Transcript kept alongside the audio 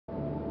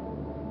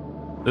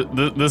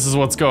This is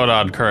what's going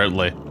on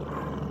currently.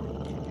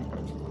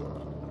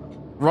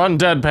 Run,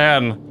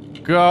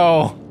 Deadpan!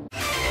 Go!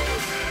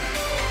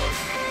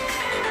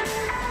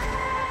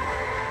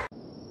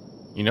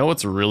 You know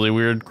what's really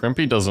weird?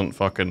 Crimpy doesn't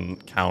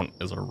fucking count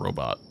as a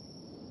robot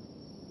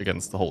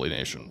against the Holy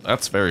Nation.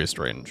 That's very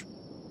strange.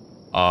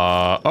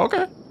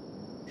 Okay.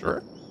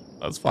 Sure.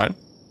 That's fine.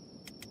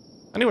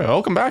 Anyway,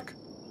 welcome back.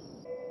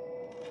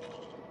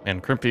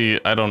 And Crimpy,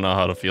 I don't know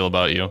how to feel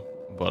about you,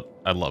 but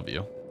I love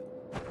you.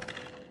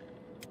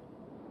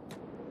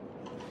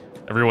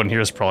 Everyone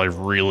here is probably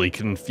really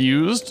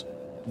confused,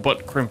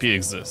 but Crimpy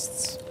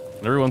exists.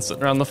 And everyone's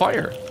sitting around the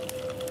fire.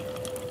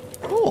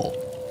 Cool.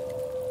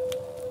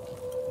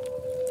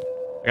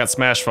 I got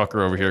Smashfucker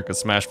over here,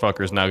 because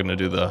Smashfucker is now going to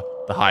do the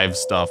Hive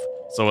stuff.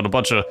 So when a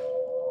bunch of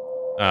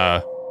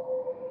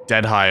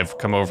dead Hive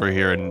come over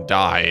here and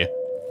die,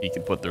 he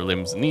can put their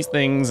limbs in these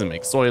things and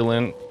make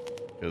Soylent,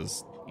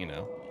 because, you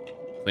know,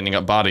 cleaning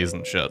up bodies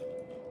and shit.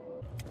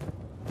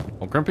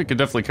 Well, Crimpy could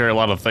definitely carry a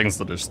lot of things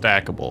that are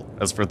stackable.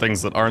 As for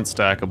things that aren't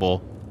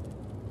stackable,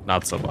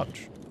 not so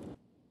much.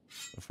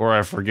 Before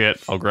I forget,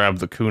 I'll grab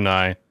the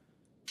kunai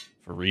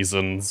for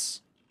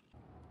reasons.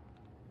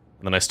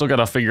 And then I still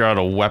gotta figure out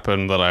a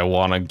weapon that I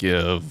want to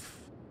give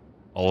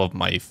all of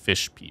my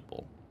fish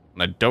people.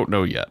 And I don't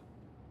know yet.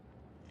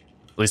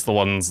 At least the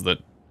ones that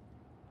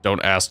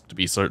don't ask to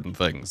be certain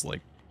things,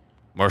 like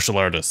martial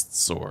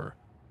artists or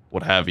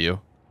what have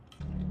you.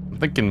 I'm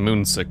thinking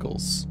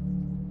moonsicles.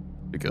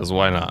 Because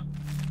why not?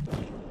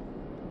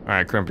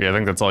 Alright, Crimpy, I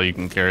think that's all you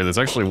can carry. There's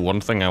actually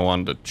one thing I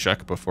wanted to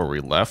check before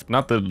we left.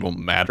 Not that it'll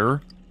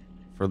matter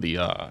for the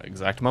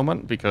exact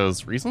moment,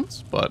 because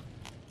reasons, but,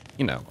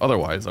 you know,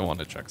 otherwise I want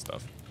to check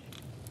stuff.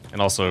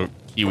 And also,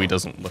 Kiwi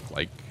doesn't look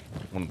like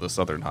one of the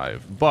Southern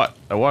Hive. But,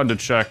 I wanted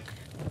to check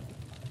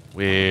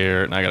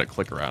where... and I gotta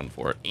click around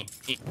for it.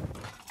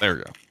 There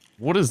we go.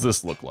 What does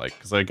this look like?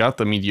 Because I got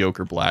the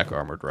mediocre black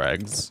armored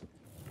rags.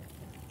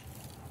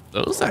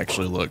 Those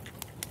actually look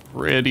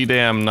pretty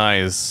damn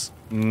nice,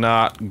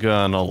 not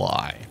gonna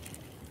lie.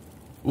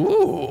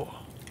 Ooh.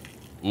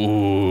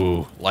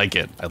 Ooh, like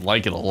it. I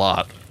like it a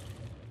lot.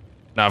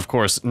 Now, of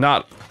course,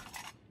 not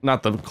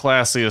the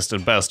classiest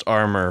and best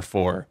armor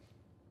for,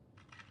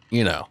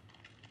 you know,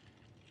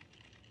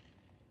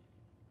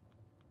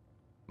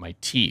 my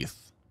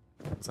teeth.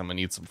 Because I'm gonna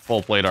need some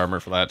full plate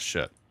armor for that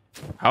shit.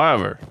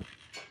 However,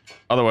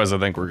 otherwise I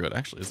think we're good.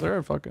 Actually, is there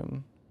a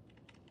fucking...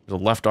 there's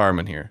a left arm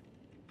in here.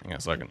 Hang on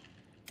a second.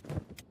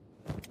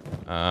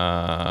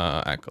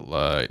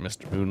 Acolyte,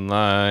 Mr.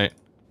 Moonlight.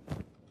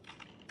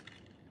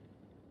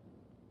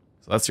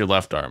 So that's your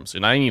left arm. So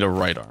now I need a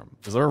right arm.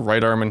 Is there a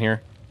right arm in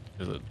here?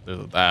 Is it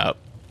that?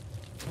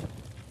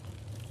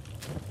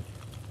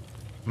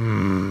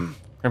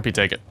 Crimpy,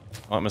 take it.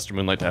 I want Mr.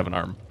 Moonlight to have an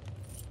arm.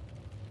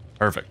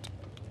 Perfect.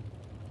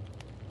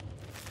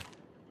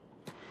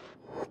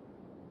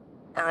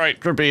 Alright,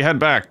 Crimpy, head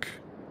back.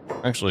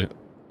 Actually,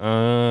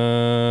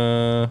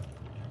 don't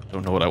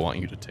know what I want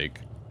you to take.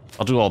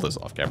 I'll do all this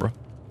off camera.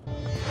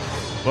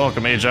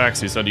 Welcome,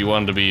 Ajax. You said you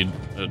wanted to be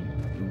a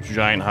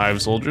giant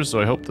Hive soldier,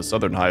 so I hope the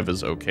Southern Hive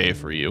is okay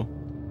for you.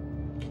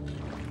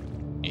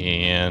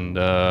 And,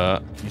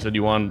 you said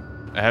you want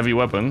a heavy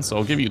weapon, so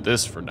I'll give you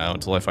this for now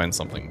until I find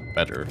something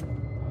better.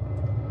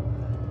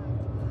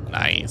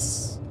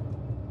 Nice.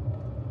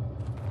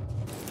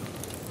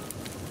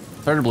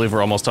 It's hard to believe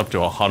we're almost up to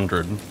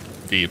 100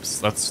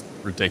 beeps. That's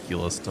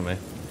ridiculous to me.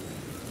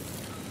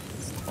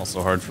 It's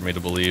also hard for me to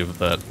believe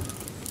that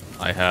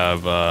I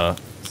have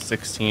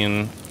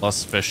 16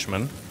 plus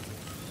fishmen,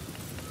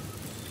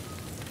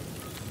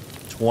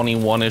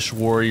 21-ish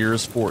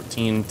warriors,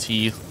 14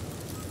 teeth,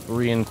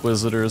 3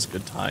 inquisitors.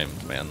 Good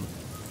times, man.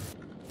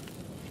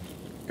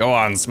 Go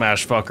on,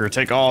 Smashfucker,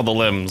 take all the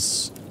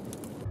limbs.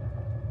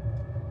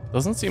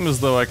 Doesn't seem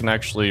as though I can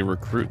actually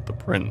recruit the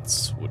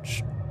prince,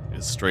 which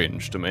is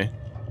strange to me.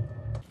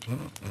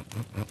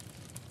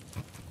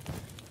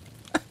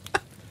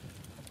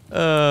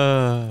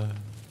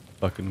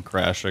 Fucking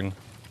crashing.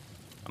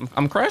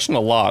 I'm crashing a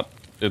lot.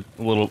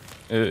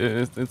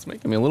 It's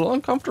making me a little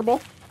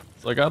uncomfortable.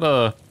 So I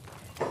gotta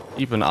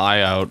keep an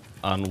eye out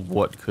on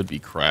what could be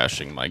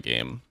crashing my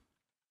game.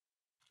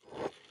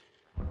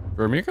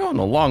 Grim, you're going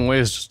a long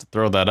ways just to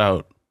throw that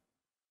out.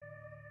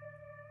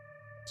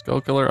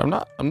 Skull Killer,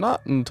 I'm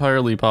not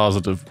entirely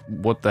positive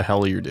what the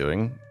hell you're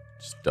doing.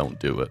 Just don't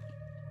do it.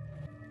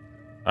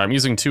 I'm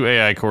using 2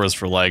 AI cores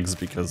for legs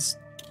because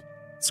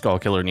Skull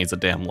Killer needs a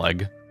damn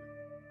leg.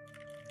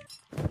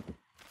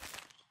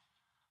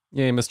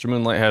 Yay, Mr.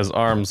 Moonlight has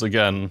arms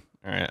again.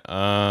 Alright,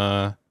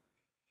 I'm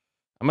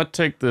gonna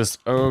take this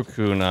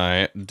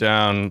Okunai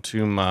down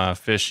to my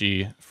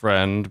fishy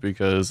friend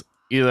because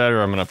either that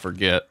or I'm gonna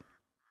forget.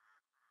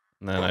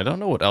 And then I don't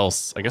know what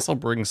else. I guess I'll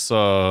bring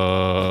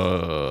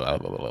some...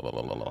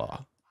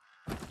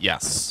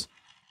 yes.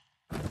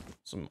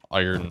 Some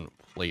iron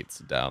plates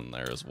down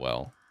there as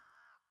well.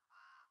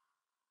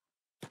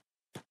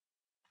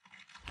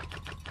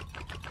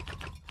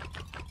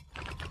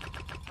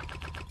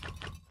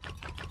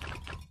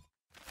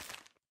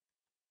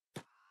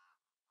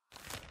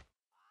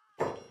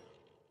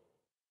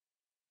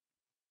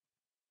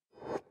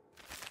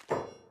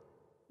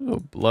 Ooh,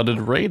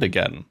 blooded raid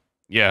again.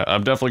 Yeah,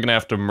 I'm definitely gonna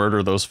have to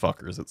murder those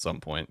fuckers at some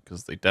point,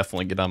 because they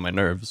definitely get on my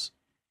nerves.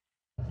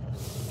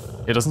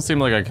 It doesn't seem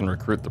like I can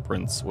recruit the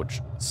prince,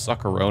 which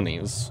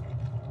suckaronis.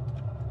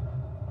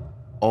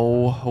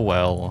 Oh,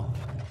 well.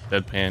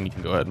 Deadpan, you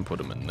can go ahead and put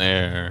him in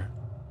there.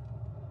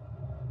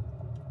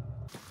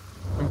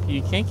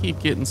 You can't keep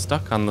getting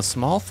stuck on the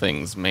small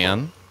things,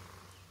 man.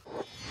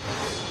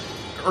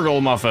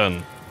 Gurgle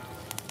muffin.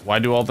 Why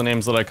do all the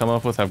names that I come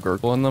up with have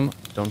gurgle in them?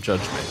 Don't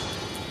judge me.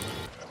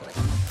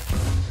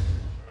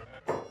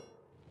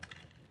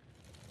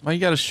 Why you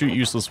gotta shoot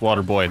useless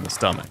water boy in the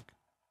stomach?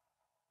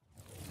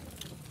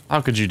 How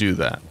could you do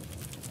that?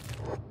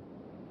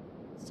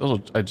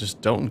 Still, I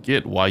just don't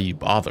get why you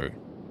bother.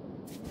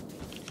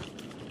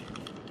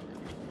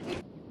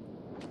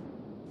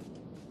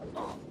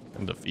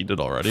 I'm defeated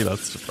already?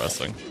 That's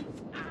depressing.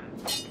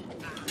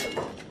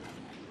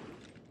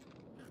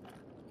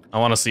 I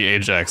want to see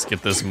Ajax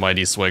get this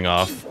mighty swing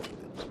off.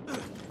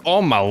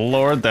 Oh my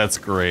lord, that's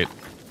great.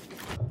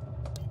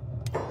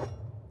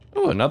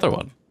 Ooh, another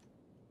one.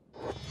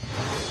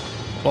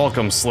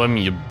 Welcome, Slim,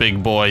 you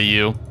big boy,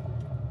 you.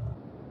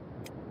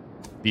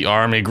 The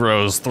army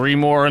grows. 3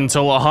 more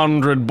until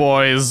 100,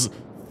 boys.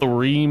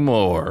 3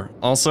 more.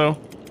 Also,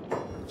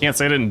 can't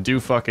say I didn't do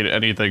fucking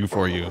anything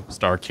for you,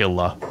 Star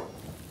Killer.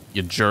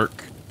 You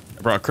jerk.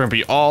 I brought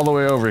Crimpy all the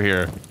way over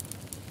here.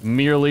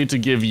 Merely to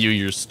give you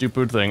your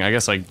stupid thing. I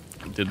guess I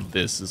did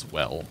this as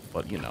well,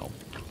 but you know.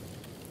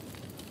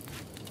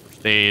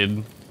 First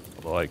aid.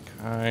 Although I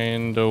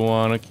kinda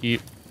wanna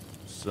keep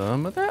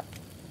some of that.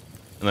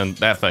 And then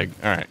that thing.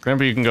 Alright,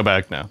 Crimpy, you can go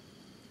back now.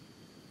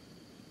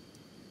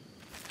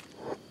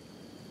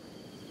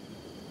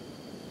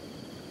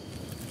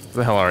 Who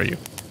the hell are you?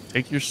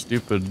 Take your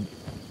stupid...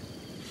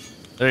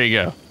 There you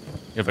go.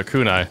 You have a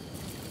kunai.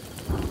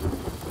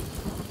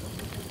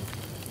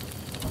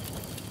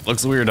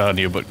 Looks weird on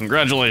you, but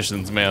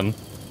congratulations, man.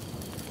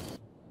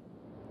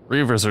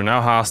 Reavers are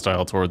now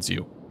hostile towards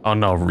you. Oh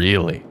no,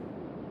 really?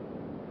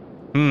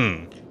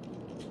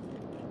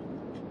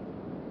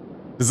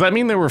 Does that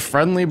mean they were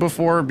friendly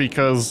before?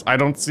 Because I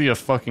don't see a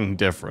fucking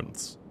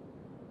difference.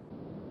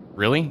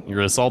 Really?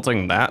 You're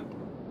assaulting that?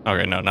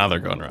 Okay, no, now they're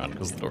going around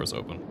because the door's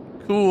open.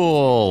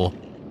 Cool.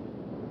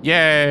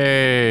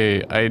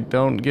 Yay! I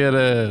don't get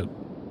it.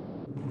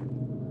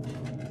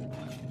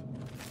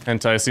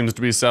 Hentai seems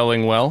to be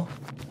selling well.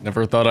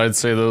 Never thought I'd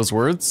say those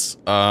words.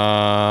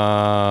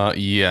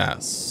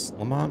 Yes.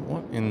 Lamont,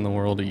 what in the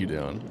world are you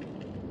doing?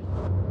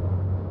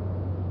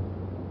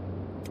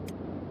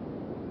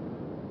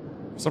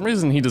 For some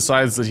reason he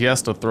decides that he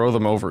has to throw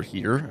them over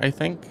here, I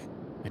think.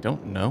 I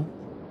don't know.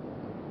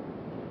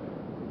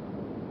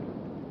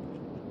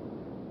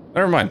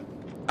 Never mind.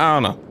 I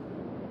don't know.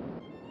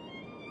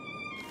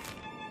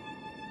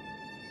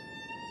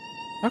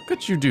 How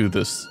could you do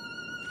this?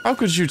 How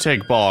could you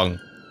take Bong?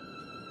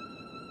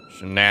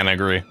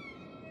 Shenanigans.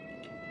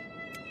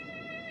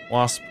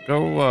 Wasp,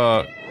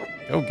 go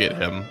get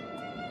him.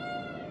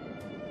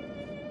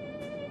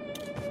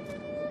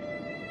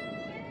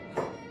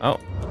 Oh.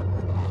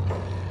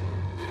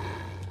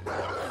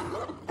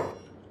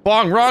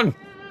 Bong, run!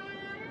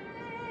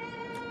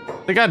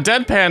 They got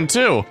Deadpan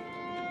too!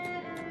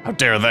 How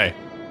dare they?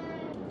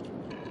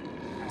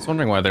 I was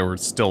wondering why they were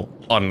still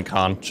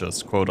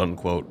unconscious, quote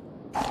unquote.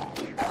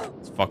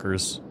 These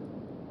fuckers.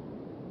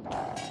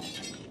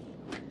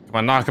 Come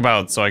on,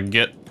 knockabout so I can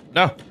get...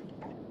 No!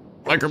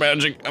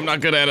 Micromanaging, I'm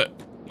not good at it.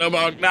 No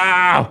bug,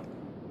 no!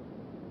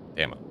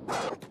 Damn it.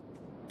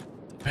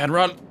 Pad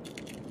run.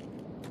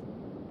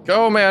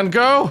 Go, man,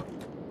 go!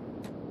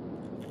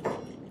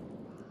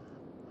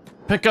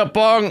 Pick up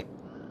Bong.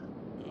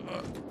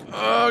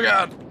 Oh,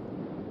 God.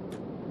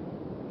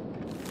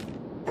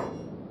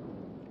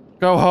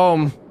 Go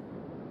home.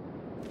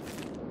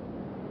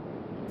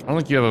 I don't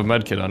think you have a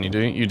medkit on you, do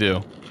you? You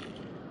do.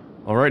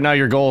 Well, right now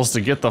your goal is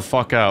to get the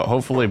fuck out.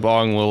 Hopefully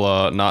Bong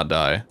will, not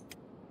die.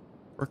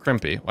 Or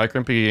Crimpy. Why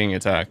Crimpy getting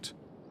attacked?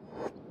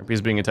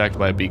 Crimpy's being attacked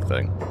by a beak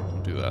thing.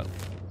 Don't do that.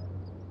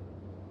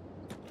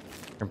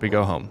 Crimpy,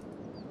 go home.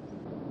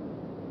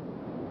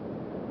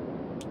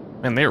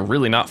 Man, they're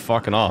really not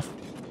fucking off.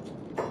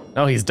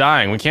 No, he's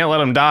dying. We can't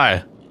let him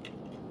die.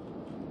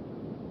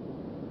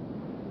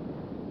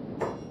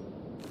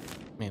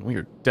 Man, we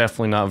are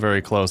definitely not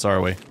very close, are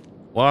we?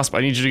 Wasp,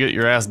 I need you to get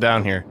your ass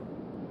down here.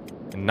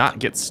 And not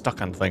get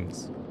stuck on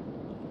things.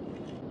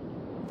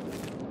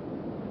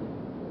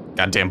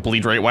 Goddamn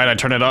bleed rate, why'd I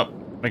turn it up?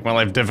 Make my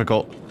life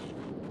difficult.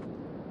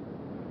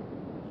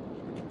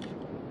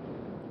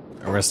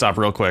 We're gonna stop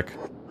real quick.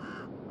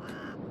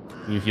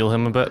 Can you heal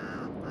him a bit?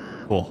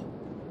 Cool.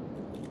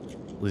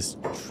 At least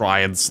try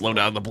and slow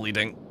down the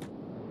bleeding.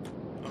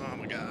 Oh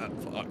my god,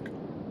 fuck.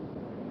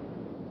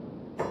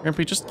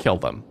 Grampy, just kill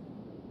them.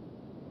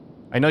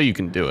 I know you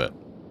can do it.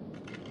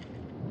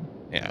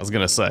 Yeah, I was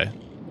gonna say.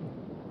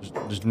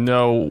 There's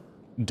no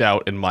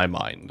doubt in my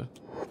mind.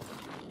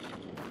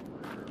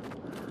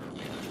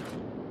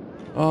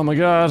 Oh my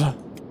god.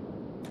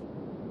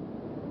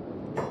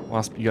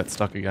 Wasp, you got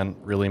stuck again.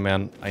 Really,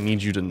 man? I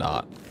need you to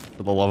not.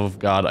 For the love of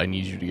God, I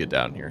need you to get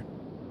down here.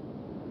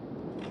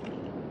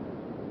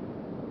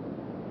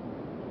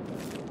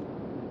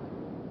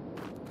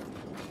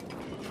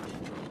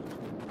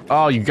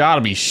 Oh, you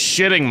gotta be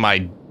shitting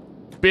my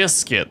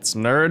biscuits,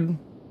 nerd.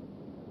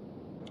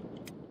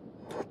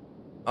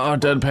 Oh,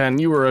 Deadpan,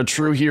 you were a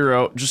true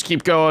hero. Just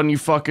keep going, you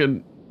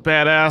fucking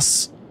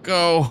badass.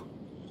 Go.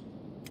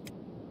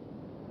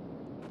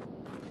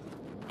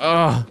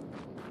 Ugh.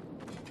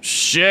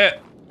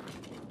 Shit.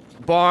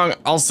 Bong,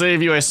 I'll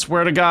save you, I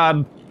swear to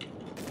God.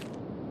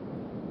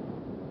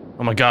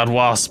 Oh my God,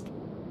 Wasp.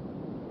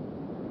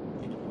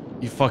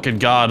 You fucking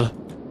God.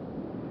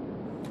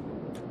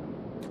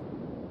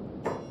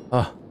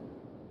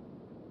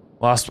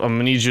 Wasp, I'm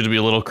gonna need you to be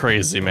a little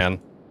crazy,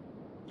 man.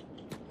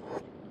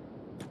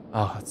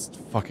 Oh, that's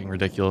fucking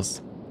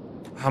ridiculous.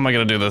 How am I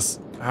gonna do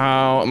this?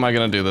 How am I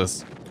gonna do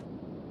this?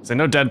 Because I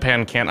know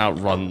Deadpan can't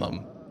outrun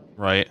them,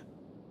 right?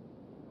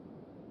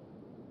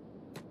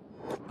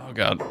 Oh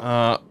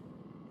God.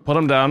 Put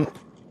him down.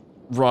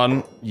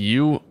 Run.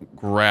 You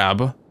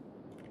grab.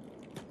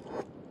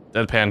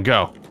 Deadpan,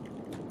 go.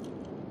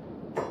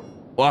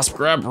 Wasp,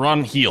 grab,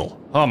 run,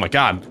 heal. Oh my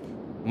God.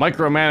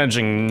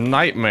 Micromanaging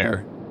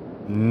nightmare.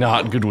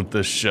 Not good with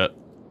this shit.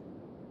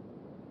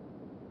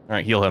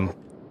 Alright, heal him.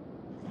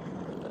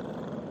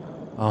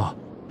 Oh,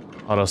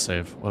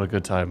 autosave. What a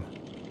good time.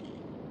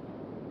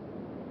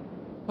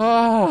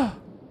 Ah,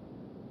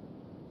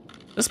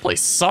 this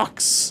place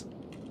sucks.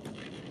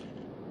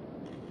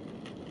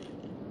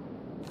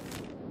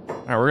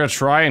 Alright, we're gonna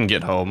try and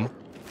get home.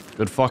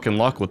 Good fucking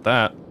luck with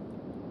that.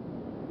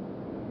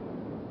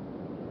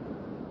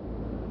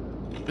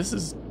 This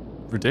is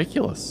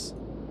ridiculous.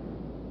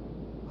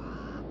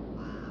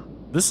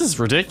 This is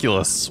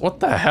ridiculous. What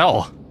the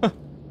hell?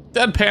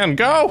 Deadpan,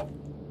 go!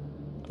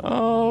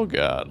 Oh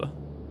God.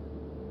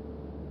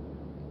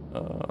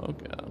 Oh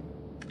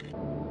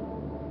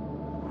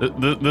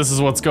God. This is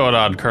what's going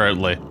on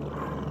currently.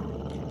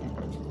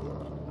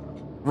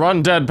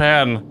 Run,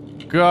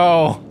 Deadpan.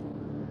 Go.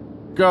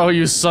 Go,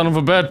 you son of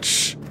a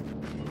bitch.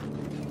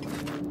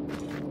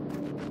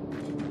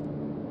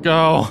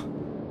 Go.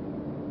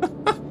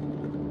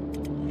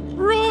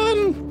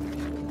 Run.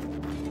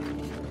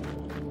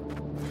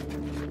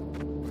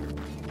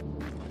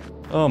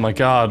 Oh my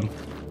God.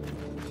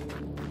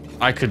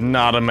 I could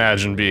not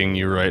imagine being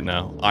you right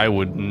now. I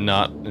would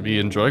not be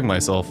enjoying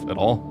myself at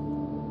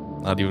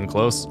all. Not even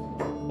close.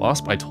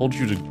 Wasp, I told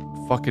you to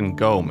fucking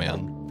go,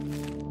 man.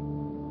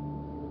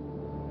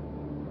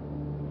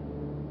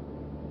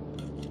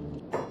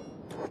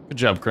 Good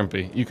job,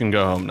 Crimpy. You can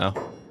go home now.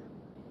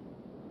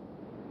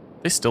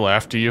 They still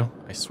after you?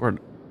 I swear.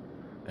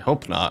 I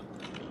hope not.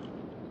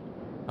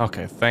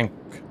 Okay, thank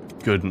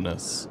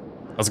goodness.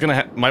 I was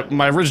gonna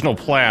my original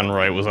plan,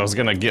 right, was I was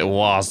gonna get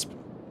Wasp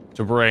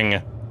to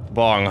bring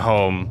Bong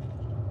home,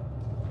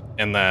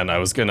 and then I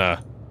was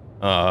gonna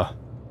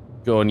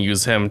go and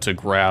use him to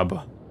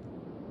grab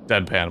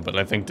Deadpan, but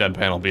I think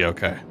Deadpan will be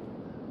okay.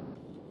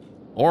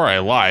 Or I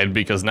lied,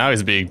 because now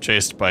he's being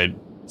chased by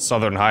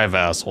Southern Hive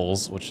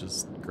assholes, which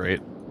is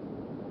great.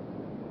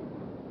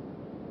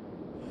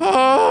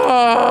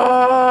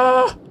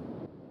 Ah!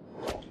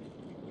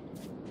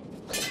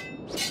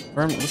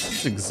 This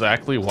is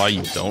exactly why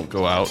you don't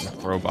go out and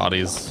throw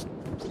bodies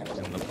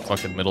in the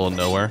fucking middle of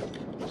nowhere.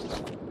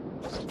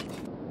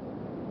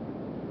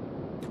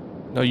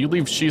 No, you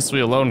leave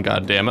Shisui alone,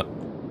 goddammit.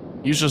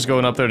 He's just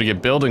going up there to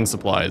get building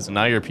supplies, and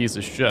now you're a piece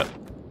of shit.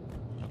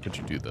 How could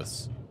you do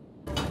this?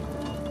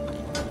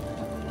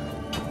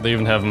 They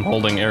even have him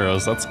holding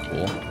arrows, that's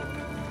cool.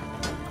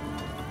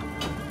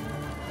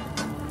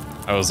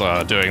 I was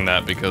doing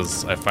that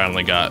because I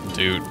finally got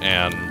Doot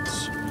and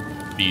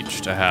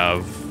Beach to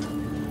have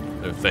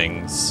their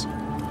things.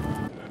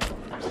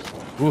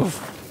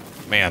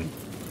 Oof. Man.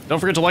 Don't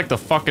forget to like the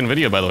fucking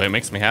video, by the way, it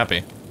makes me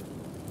happy.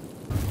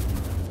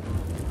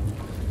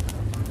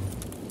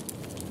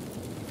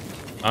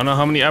 I don't know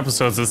how many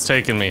episodes it's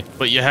taken me,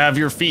 but you have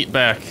your feet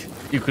back.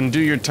 You can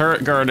do your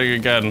turret guarding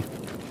again.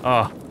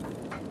 Ah.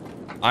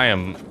 I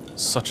am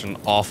such an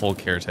awful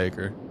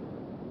caretaker.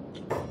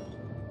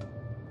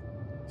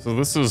 So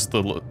this is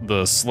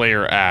the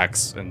Slayer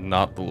axe and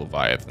not the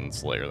Leviathan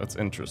Slayer. That's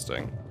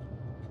interesting.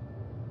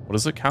 What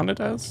is it counted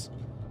as?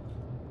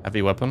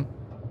 Heavy weapon?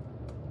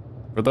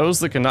 For those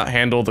that cannot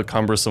handle the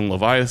cumbersome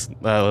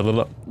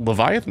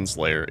Leviathan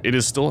Slayer, it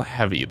is still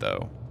heavy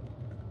though.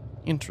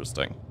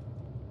 Interesting.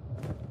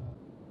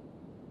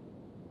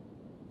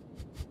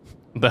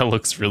 That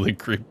looks really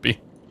creepy.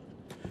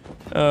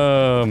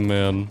 Oh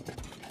man.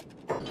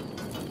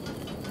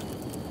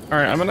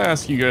 Alright, I'm gonna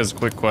ask you guys a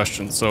quick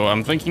question. So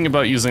I'm thinking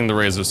about using the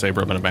Razor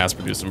Saber. I'm gonna mass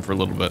produce them for a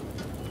little bit.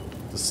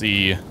 To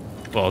see,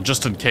 well,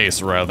 just in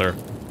case, rather.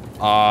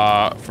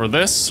 For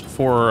this,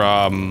 for,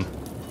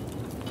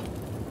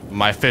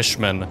 my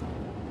Fishman,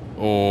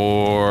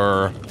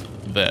 or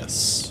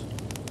this.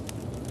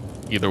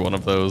 Either one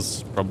of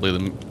those,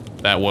 probably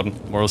that one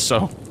more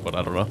so, but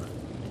I don't know.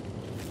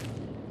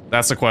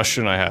 That's a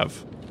question I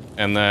have.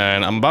 And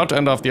then I'm about to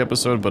end off the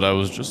episode, but I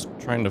was just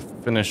trying to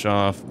finish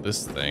off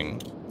this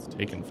thing. It's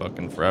taking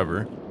fucking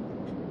forever.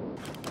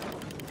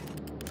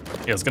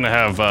 Yeah, it's gonna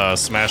have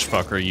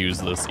Smashfucker use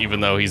this, even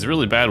though he's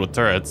really bad with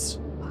turrets.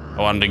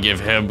 I wanted to give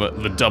him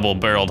the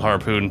double-barreled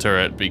harpoon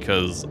turret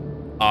because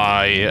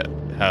I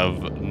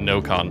have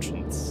no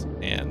conscience,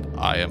 and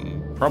I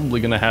am probably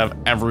gonna have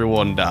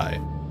everyone die.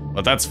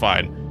 But that's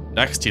fine.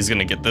 Next, he's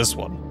gonna get this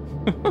one.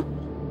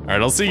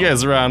 Alright, I'll see you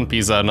guys around.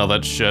 Peace out and all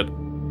that shit.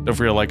 Don't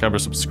forget to like,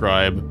 comment,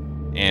 subscribe,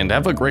 and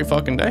have a great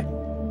fucking day.